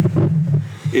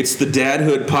It's the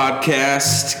DADhood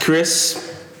podcast.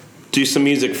 Chris, do some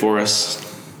music for us.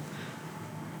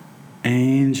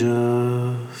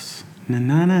 Angels, na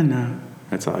na na na.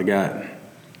 That's all I got.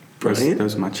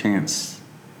 Those are my chants.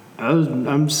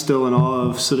 I'm still in awe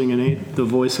of sitting in the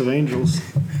voice of angels.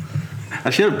 I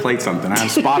should have played something. I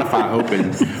have Spotify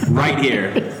open right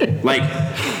here. Like,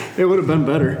 it would have been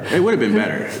better. It would have been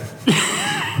better.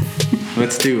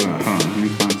 Let's do. Hold on, let me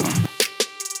find something.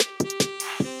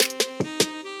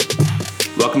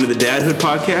 Welcome to the DADhood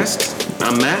podcast.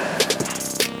 I'm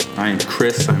Matt. I am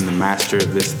Chris. I'm the master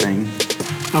of this thing.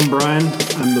 I'm Brian.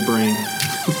 I'm the brain.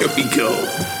 Here we go.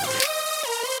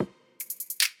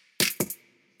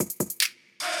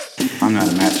 I'm not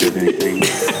a master of anything.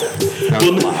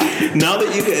 Well, now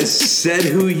that you guys said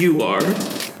who you are,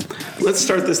 let's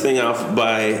start this thing off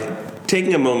by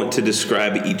taking a moment to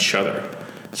describe each other.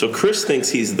 So Chris thinks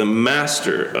he's the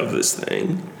master of this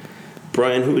thing.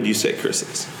 Brian, who would you say Chris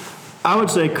is? I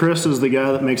would say Chris is the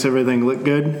guy that makes everything look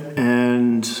good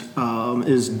and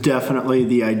is definitely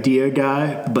the idea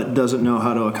guy, but doesn't know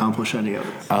how to accomplish any of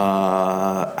it.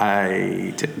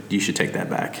 You should take that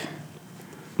back.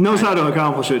 Knows how to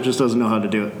accomplish it, just doesn't know how to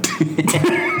do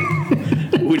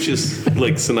it. Which is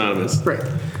like synonymous. Right.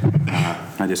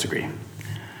 I disagree.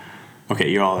 Okay,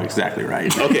 you all are exactly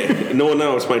right. Okay,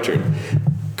 now it's my turn.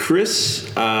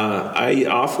 Chris, I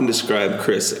often describe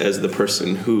Chris as the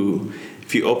person who,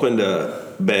 if you opened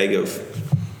a bag of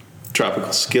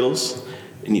tropical Skittles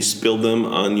and you spilled them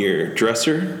on your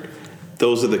dresser,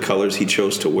 those are the colors he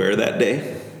chose to wear that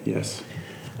day. Yes.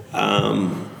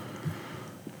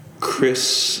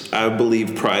 Chris, I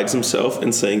believe, prides himself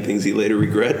in saying things he later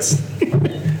regrets.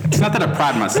 It's not that I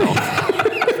pride myself.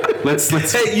 Let's.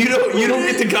 Hey, you don't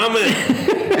get to comment.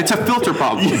 It's a filter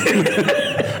problem.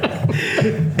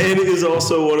 And it is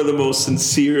also one of the most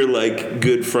sincere,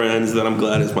 good friends that I'm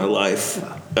glad is in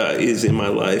my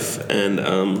life. And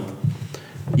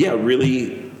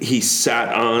really, he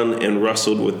sat on and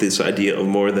wrestled with this idea of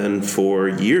more than for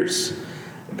years.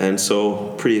 And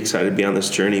so, pretty excited to be on this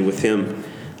journey with him.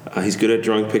 He's good at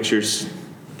drawing pictures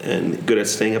and good at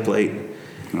staying up late.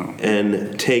 Oh.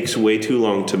 And takes way too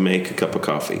long to make a cup of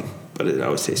coffee, but it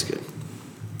always tastes good.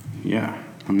 Yeah,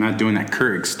 I'm not doing that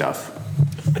Keurig stuff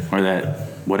or that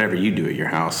whatever you do at your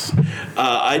house.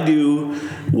 I do,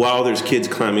 while there's kids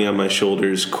climbing on my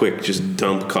shoulders, quick, just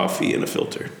dump coffee in a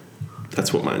filter.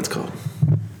 That's what mine's called.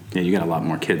 Yeah, you got a lot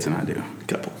more kids than I do. A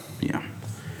couple. Yeah.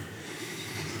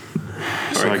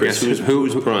 All right, Chris,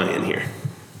 who's Brian here?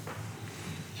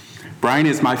 Brian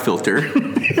is my filter.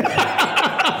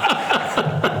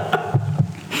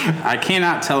 I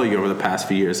cannot tell you over the past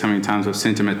few years how many times I've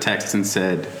sent him a text and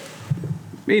said,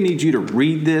 "We need you to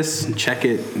read this and check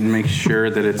it and make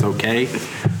sure that it's okay."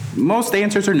 Most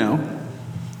answers are no.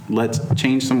 Let's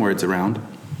change some words around.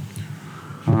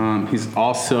 He's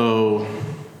also...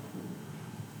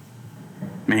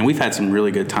 Man, we've had some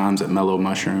really good times at Mellow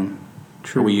Mushroom.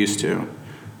 True. Or we used to.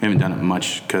 We haven't done it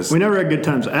much because... We never had good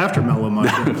times after Mellow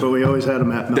Mushroom, but we always had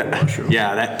them at Mellow Mushroom.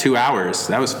 Yeah, that 2 hours.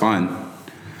 That was fun.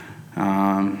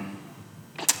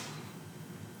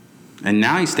 And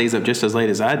now he stays up just as late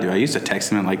as I do. I used to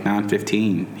text him at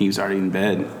 9:15. He was already in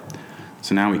bed.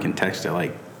 So now we can text at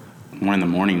 1 in the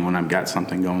morning when I've got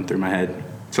something going through my head.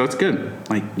 So it's good.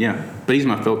 But he's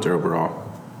my filter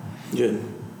overall. Good.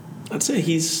 I'd say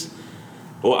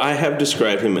I have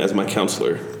described him as my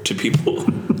counselor to people.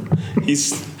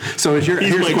 He's my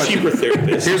cheaper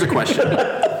therapist. Here's a question.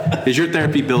 Is your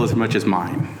therapy bill as much as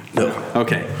mine? No.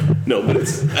 Okay. No, but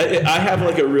I have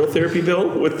a real therapy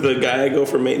bill with the guy I go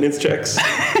for maintenance checks.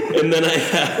 And then I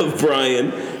have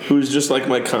Brian, who's just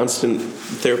my constant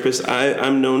therapist.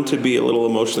 I'm known to be a little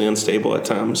emotionally unstable at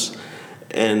times.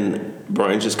 And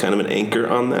Brian's just kind of an anchor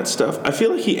on that stuff. I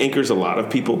feel like he anchors a lot of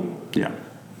people. Yeah.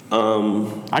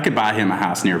 I could buy him a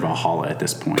house near Valhalla at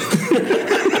this point.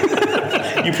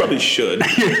 You probably should.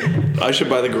 I should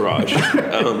buy the garage.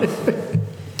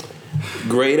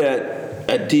 Great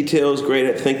at details, great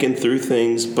at thinking through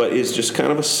things, but is just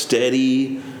kind of a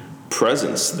steady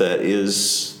presence that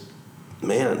is,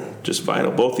 just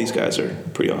vital. Both these guys are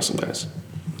pretty awesome guys.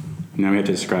 Now we have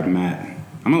to describe Matt.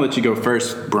 I'm going to let you go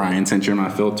first, Brian, since you're my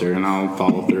filter, and I'll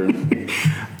follow through.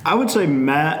 I would say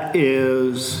Matt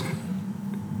is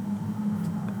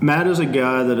a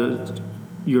guy that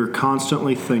you're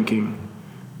constantly thinking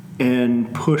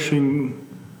and pushing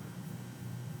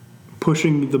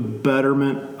the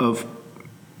betterment of...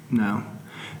 No.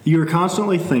 You're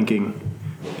constantly thinking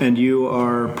and you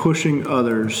are pushing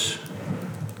others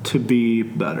to be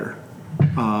better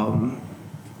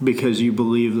because you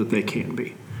believe that they can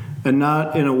be. And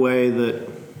not in a way that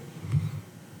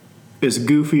is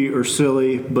goofy or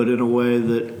silly, but in a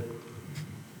way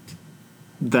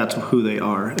that's who they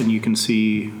are, and you can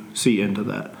see into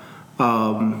that.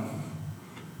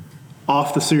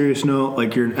 Off the serious note,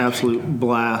 like, you're an absolute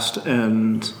blast,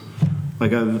 and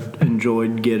like, I've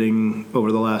enjoyed getting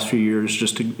over the last few years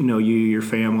just to know you, your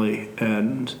family,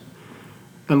 and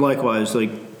likewise,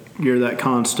 like, you're that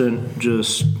constant,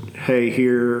 just, hey,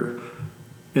 here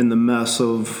in the mess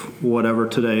of whatever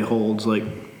today holds, like,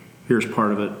 here's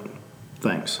part of it.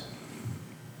 Thanks.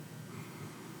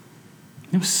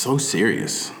 It was so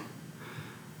serious.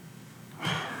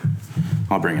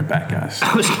 I'll bring it back, guys.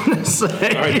 I was gonna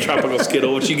say. All right, Tropical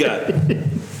Skittle, what you got?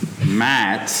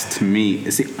 Matt, to me,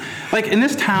 see, like, in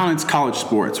this town, it's college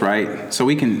sports, right? So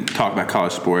we can talk about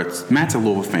college sports. Matt's a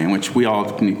Louisville fan, which we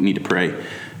all need to pray.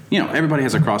 You know, everybody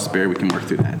has a cross to bear. We can work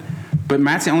through that. But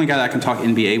Matt's the only guy that I can talk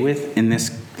NBA with in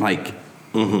this, like,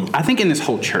 I think in this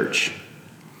whole church.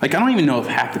 Like, I don't even know if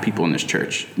half the people in this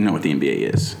church know what the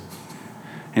NBA is.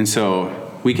 And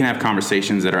so we can have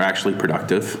conversations that are actually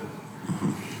productive.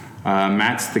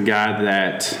 Matt's the guy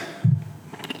that...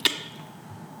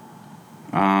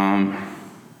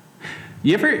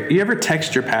 You ever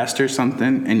text your pastor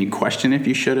something and you question if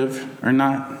you should have or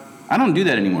not? I don't do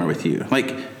that anymore with you.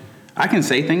 Like, I can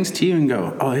say things to you and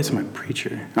go, oh, it's my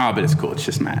preacher. Oh, but it's cool. It's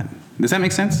just Matt. Does that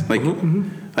make sense? Like,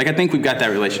 like, I think we've got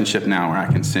that relationship now where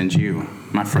I can send you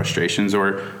my frustrations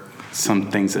or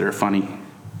some things that are funny.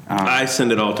 I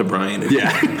send it all to Brian.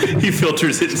 Yeah. He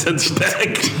filters it and sends it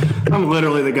back. I'm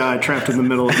literally the guy trapped in the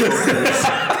middle of both things.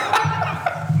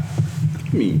 I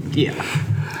mean, yeah.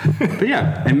 But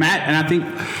yeah, and Matt, and I think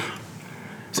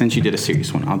since you did a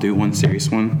serious one, I'll do one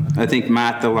serious one. I think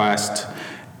Matt, the last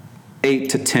 8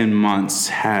 to 10 months,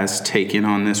 has taken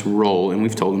on this role, and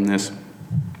we've told him this,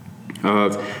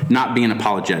 of not being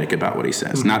apologetic about what he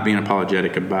says, not being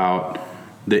apologetic about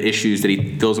the issues that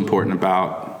he feels important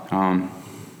about,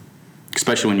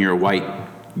 especially when you're a white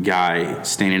guy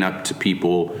standing up to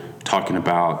people talking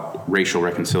about racial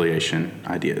reconciliation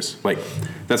ideas. Like,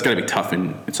 that's got to be tough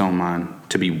in its own mind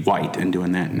to be white and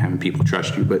doing that and having people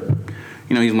trust you. But,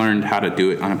 you know, he's learned how to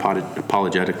do it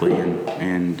unapologetically,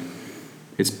 and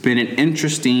it's been an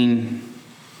interesting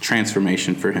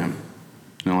transformation for him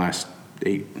in the last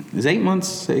 8 months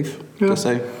safe to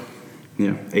say?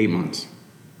 Yeah, 8 months.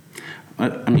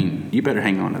 I mean, you better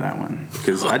hang on to that one,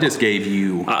 because I just gave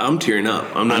you... I'm tearing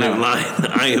up. I'm not even lying.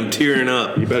 I am tearing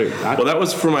up. You better... Well, that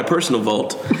was for my personal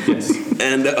vault. Yes.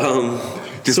 And,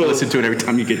 just listen to it every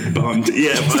time you get bummed.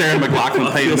 Yeah. Sarah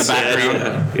McLachlan played in the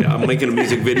background. Yeah, I'm making a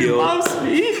music video. He loves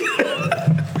me.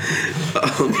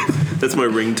 That's my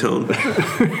ringtone.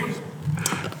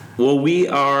 Well, we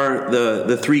are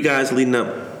the three guys leading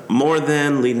up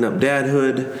leading up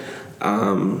Dadhood.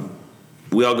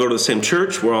 We all go to the same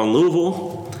church. We're all in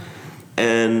Louisville,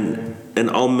 and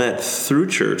all met through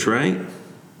church, right?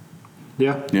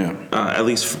 Yeah. Yeah. At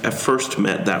least at first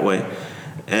met that way,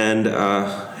 and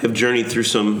have journeyed through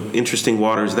some interesting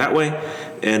waters that way,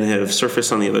 and have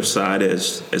surfaced on the other side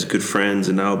as good friends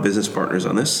and now business partners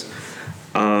on this.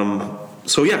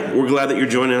 So yeah, we're glad that you're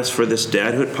joining us for this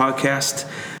Dadhood podcast.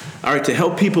 All right, to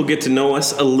help people get to know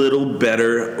us a little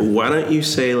better, why don't you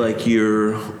say, like,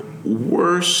 your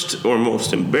worst or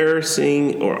most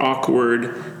embarrassing or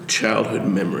awkward childhood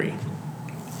memory?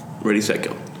 Ready, set,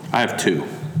 go. I have two.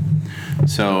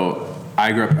 So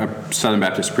I grew up a Southern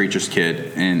Baptist preacher's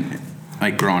kid, and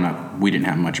like growing up, we didn't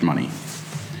have much money,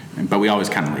 but we always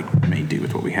kind of like made do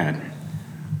with what we had.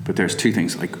 But there's two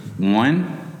things. Like,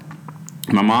 one,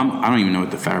 my mom, I don't even know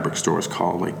what the fabric store is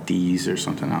called, like D's or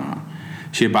something, I don't know.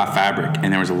 She would buy fabric,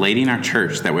 and there was a lady in our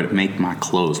church that would make my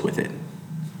clothes with it.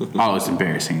 Oh, it was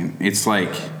embarrassing. It's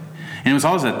like, and it was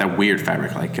always that weird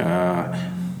fabric, like,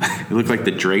 it looked like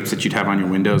the drapes that you'd have on your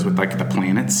windows with, like, the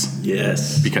planets.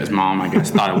 Yes. Because Mom, I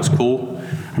guess, thought it was cool.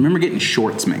 I remember getting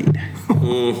shorts made.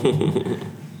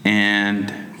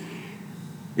 And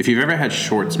if you've ever had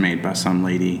shorts made by some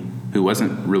lady who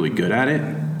wasn't really good at it,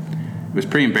 it was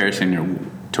pretty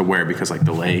embarrassing to wear, because, like,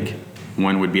 the leg,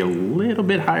 one would be a little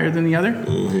bit higher than the other.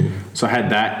 Mm-hmm. So I had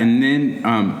that. And then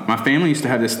my family used to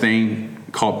have this thing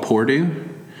called pour do.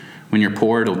 When you're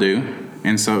poor, it'll do.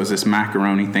 And so it was this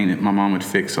macaroni thing that my mom would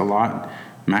fix a lot.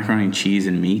 Macaroni and cheese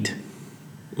and meat.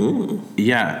 Ooh.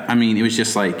 Yeah, I mean, it was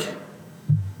just like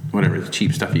whatever, the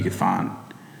cheap stuff you could find.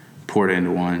 Poured it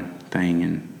into one thing,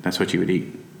 and that's what you would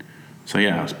eat. So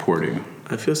yeah, it was pour do.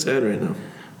 I feel sad right now.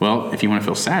 Well, if you want to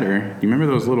feel sadder, you remember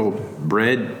those little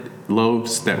bread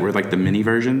loaves that were like the mini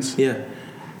versions? Yeah.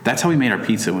 That's how we made our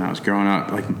pizza when I was growing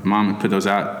up. Like, Mom would put those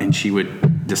out, and she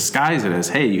would disguise it as,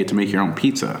 hey, you get to make your own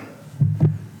pizza.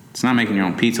 It's not making your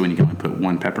own pizza when you can only put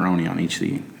one pepperoni on each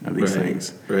of these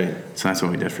things. Right. So that's what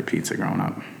we did for pizza growing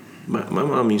up. My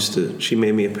mom she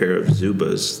made me a pair of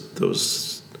Zubas,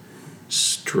 those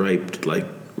striped like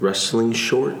wrestling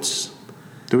shorts.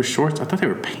 There were shorts? I thought they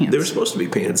were pants. They were supposed to be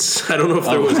pants. I don't know if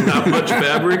there was not much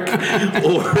fabric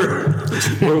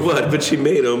or what, but she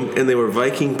made them, and they were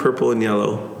Viking purple and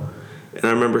yellow. And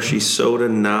I remember she sewed a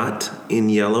knot in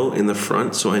yellow in the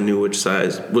front, so I knew which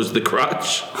size was the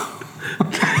crotch.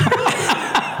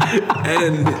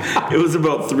 And it was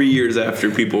about 3 years after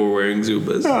people were wearing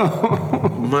Zubas. Oh.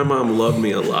 My mom loved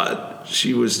me a lot.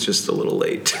 She was just a little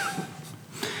late.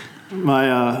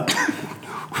 My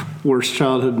worst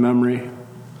childhood memory.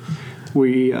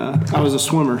 I was a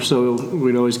swimmer, so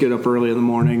we'd always get up early in the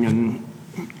morning and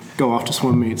go off to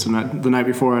swim meets. And the night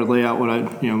before, I'd lay out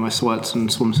my sweats and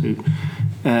swimsuit.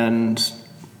 And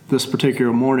this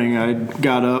particular morning, I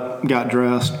got up, got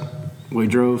dressed. We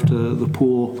drove to the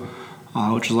pool,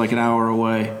 which was like an hour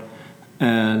away.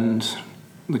 And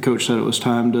the coach said it was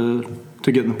time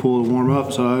to get in the pool to warm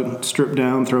up. So I stripped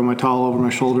down, throw my towel over my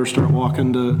shoulder, start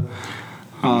walking to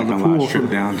the pool. Strip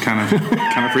down kind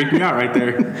of freaked me out right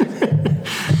there.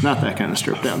 Not that kind of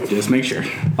strip down. Just make sure.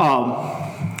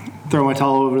 Throw my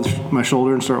towel over my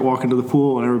shoulder and start walking to the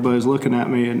pool, and everybody's looking at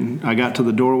me. And I got to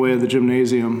the doorway of the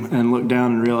gymnasium and looked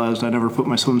down and realized I never put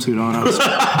my swimsuit on.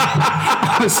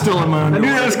 I was still in my underwear.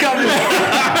 I knew that was coming.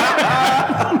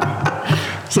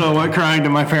 So I went crying to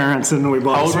my parents, and we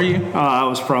bought. How old were you? I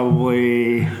was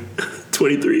probably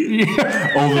 23.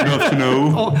 Yeah. Old enough to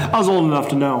know. I was old enough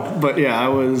to know, but yeah, I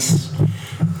was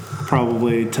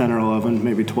probably 10 or 11,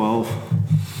 maybe 12.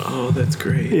 Oh, that's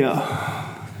great. Yeah.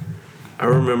 I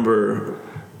remember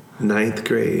ninth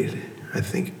grade.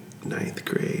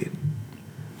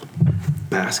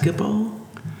 Basketball?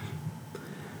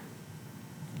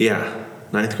 Yeah,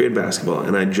 ninth grade basketball.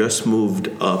 And I just moved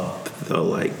up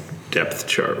the depth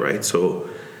chart, right? So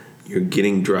you're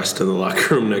getting dressed in the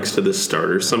locker room next to the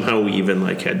starters. Somehow we even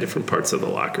had different parts of the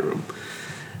locker room.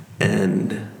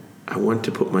 And I went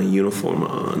to put my uniform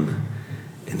on,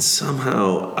 and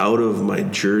somehow out of my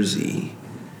jersey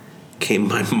came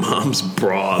my mom's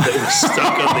bra that was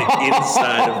stuck on the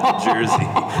inside of the jersey.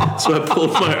 So I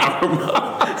pulled my arm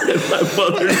up, and my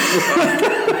mother's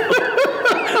bra.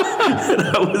 And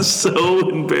I was so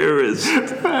embarrassed.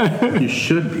 You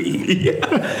should be. Yeah.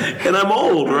 And I'm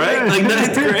old, right?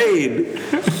 Ninth grade.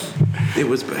 It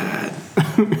was bad.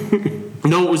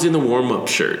 No, it was in the warm-up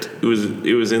shirt. It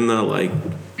was in the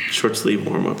short sleeve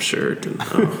warm-up shirt, and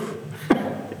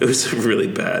it was a really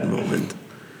bad moment.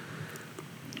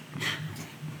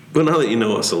 But now that you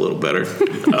know us a little better,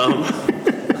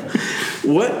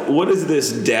 what is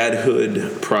this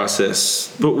dadhood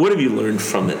process? But what have you learned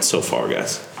from it so far,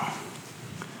 guys?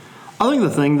 I think the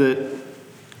thing that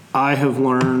I have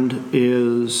learned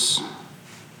is,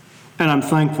 and I'm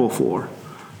thankful for,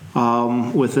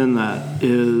 within that,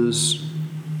 is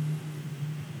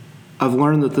I've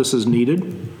learned that this is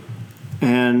needed,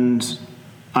 and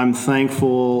I'm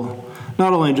thankful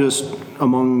not only just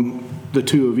among the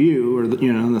two of you, or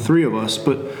the three of us,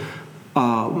 but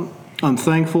I'm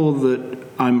thankful that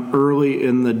I'm early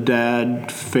in the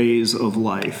dad phase of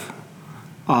life.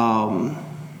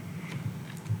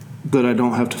 That I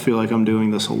don't have to feel like I'm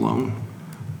doing this alone.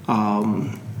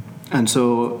 And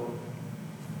so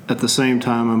at the same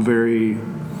time, I'm very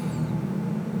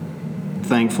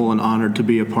thankful and honored to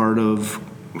be a part of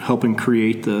helping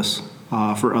create this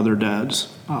for other dads,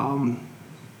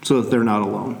 so that they're not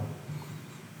alone.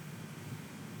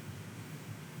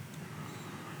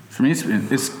 For me,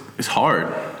 it's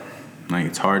hard.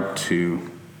 It's hard to,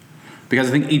 because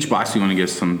I think each box you want to give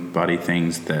somebody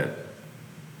things that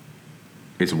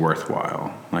it's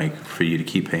worthwhile, for you to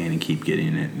keep paying and keep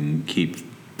getting it and keep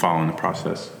following the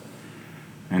process.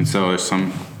 And so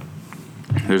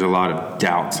there's a lot of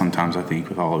doubt sometimes, I think,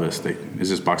 with all of this. Is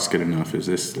this box good enough? Is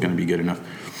this going to be good enough?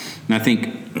 And I think,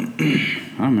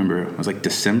 I don't remember, it was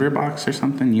December box or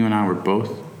something. You and I were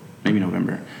both, maybe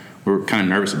November, we were kind of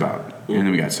nervous about it. And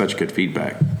then we got such good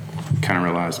feedback. Kind of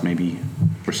realized maybe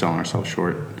we're selling ourselves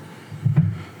short.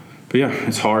 But yeah,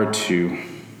 it's hard to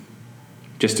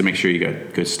make sure you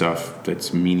got good stuff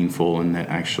that's meaningful and that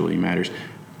actually matters.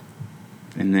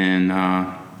 And then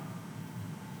I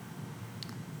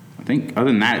think other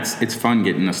than that, it's fun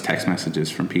getting those text messages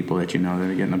from people that that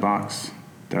are getting the box.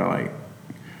 They're like,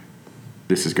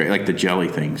 this is great. The jelly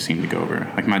thing seemed to go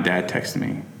over. My dad texted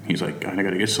me. He's like, I got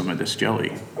to get some of this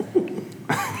jelly.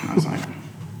 I was like,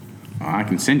 well, I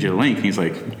can send you a link. He's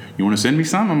like, you want to send me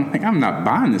some? I'm like, I'm not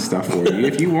buying this stuff for you.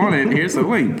 If you want it, here's the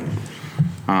link.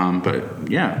 But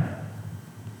yeah,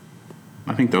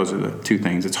 I think those are the two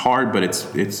things. It's hard, but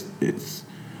it's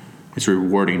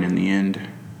rewarding in the end.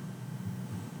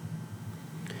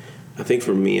 I think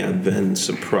for me, I've been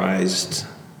surprised.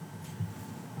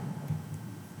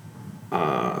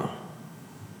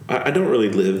 I don't really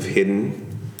live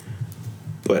hidden,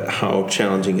 but how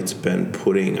challenging it's been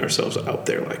putting ourselves out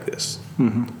there like this.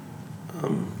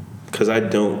 Because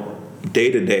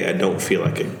day to day, I don't feel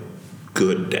like a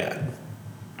good dad.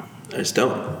 I just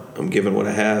don't. I'm giving what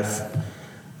I have.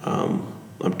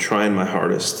 I'm trying my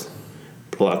hardest,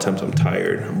 but a lot of times I'm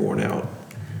tired, I'm worn out,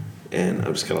 and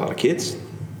I've just got a lot of kids.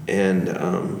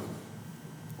 And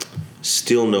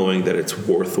still knowing that it's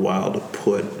worthwhile to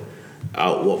put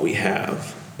out what we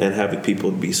have, and having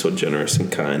people be so generous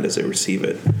and kind as they receive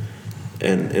it,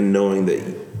 and knowing that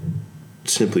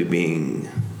simply being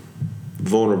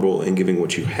vulnerable and giving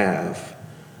what you have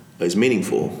is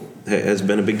meaningful has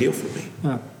been a big deal for me.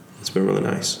 Yeah. It's been really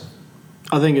nice.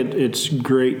 I think it's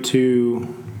great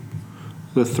too.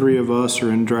 The three of us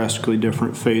are in drastically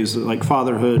different phases. Like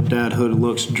fatherhood, dadhood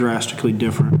looks drastically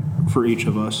different for each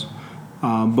of us,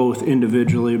 both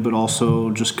individually, but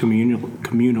also just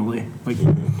communally. Like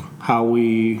how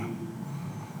we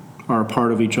are a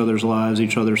part of each other's lives,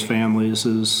 each other's families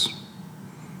is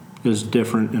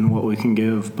different in what we can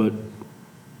give, but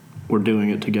we're doing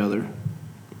it together.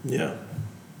 Yeah.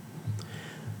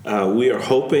 We are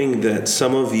hoping that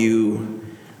some of you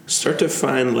start to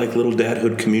find like little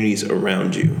dadhood communities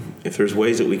around you. If there's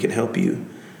ways that we can help you,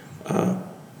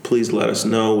 please let us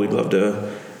know. We'd love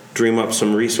to dream up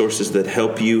some resources that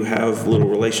help you have little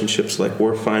relationships like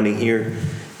we're finding here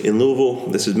in Louisville.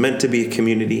 This is meant to be a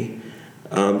community.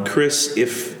 Chris,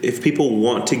 if people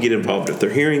want to get involved, if they're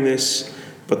hearing this,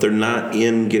 but they're not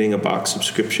in getting a box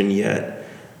subscription yet,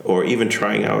 or even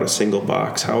trying out a single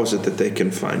box, how is it that they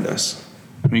can find us?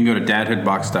 You can go to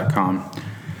DADhoodbox.com.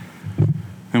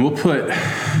 And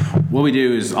what we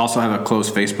do is also have a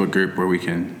closed Facebook group where we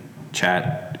can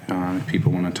chat if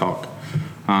people want to talk.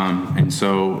 And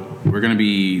so we're going to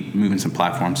be moving some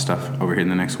platform stuff over here in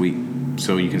the next week.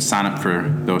 So you can sign up for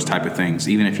those type of things.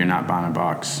 Even if you're not buying a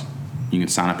box, you can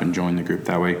sign up and join the group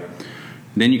that way.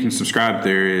 Then you can subscribe.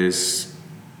 There is,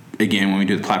 again, when we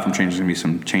do the platform changes, there's going to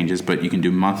be some changes, but you can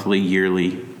do monthly,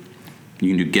 yearly. You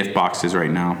can do gift boxes right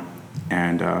now.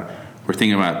 And we're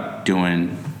thinking about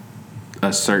doing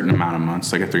a certain amount of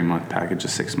months, like a 3-month package, a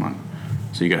 6-month.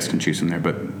 So you guys can choose from there.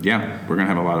 But yeah, we're going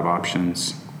to have a lot of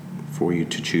options for you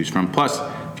to choose from. Plus,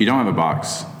 if you don't have a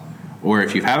box, or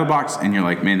if you have a box and you're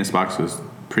like, man, this box was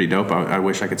pretty dope, I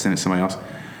wish I could send it to somebody else,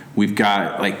 we've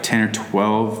got like 10 or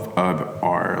 12 of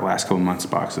our last couple months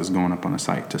boxes going up on the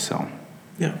site to sell.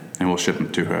 Yeah. And we'll ship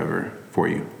them to whoever for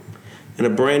you. And a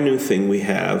brand new thing we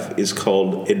have is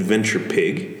called Adventure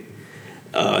Pig.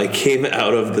 It came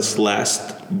out of this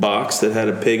last box that had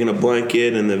a pig in a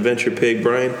blanket and the Adventure Pig.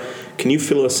 Brian, can you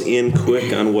fill us in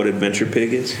quick on what Adventure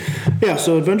Pig is? Yeah,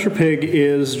 so Adventure Pig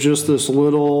is just this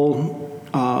little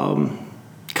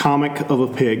comic of a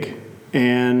pig.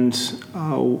 And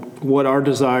what our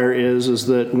desire is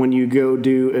that when you go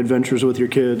do adventures with your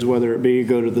kids, whether it be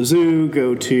go to the zoo,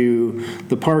 go to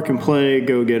the park and play,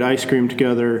 go get ice cream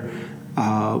together,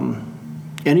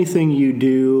 anything you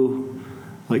do,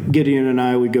 like Gideon and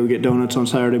I, we go get donuts on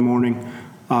Saturday morning.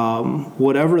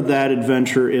 Whatever that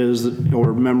adventure is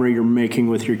or memory you're making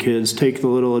with your kids, take the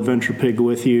little Adventure Pig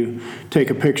with you. Take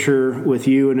a picture with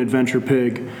you and Adventure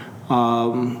Pig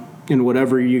in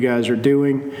whatever you guys are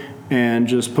doing, and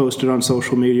just post it on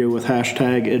social media with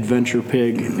hashtag Adventure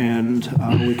Pig, and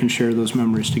we can share those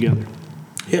memories together.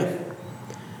 Yeah.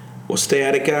 Well, stay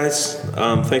at it, guys.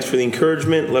 Thanks for the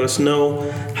encouragement. Let us know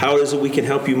how it is that we can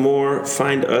help you more.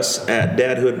 Find us at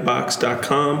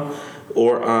DADhoodbox.com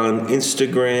or on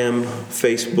Instagram,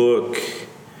 Facebook.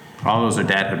 All those are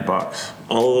Dadhood Box.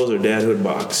 All of those are Dadhood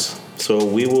Box. So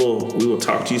we will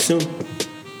talk to you soon.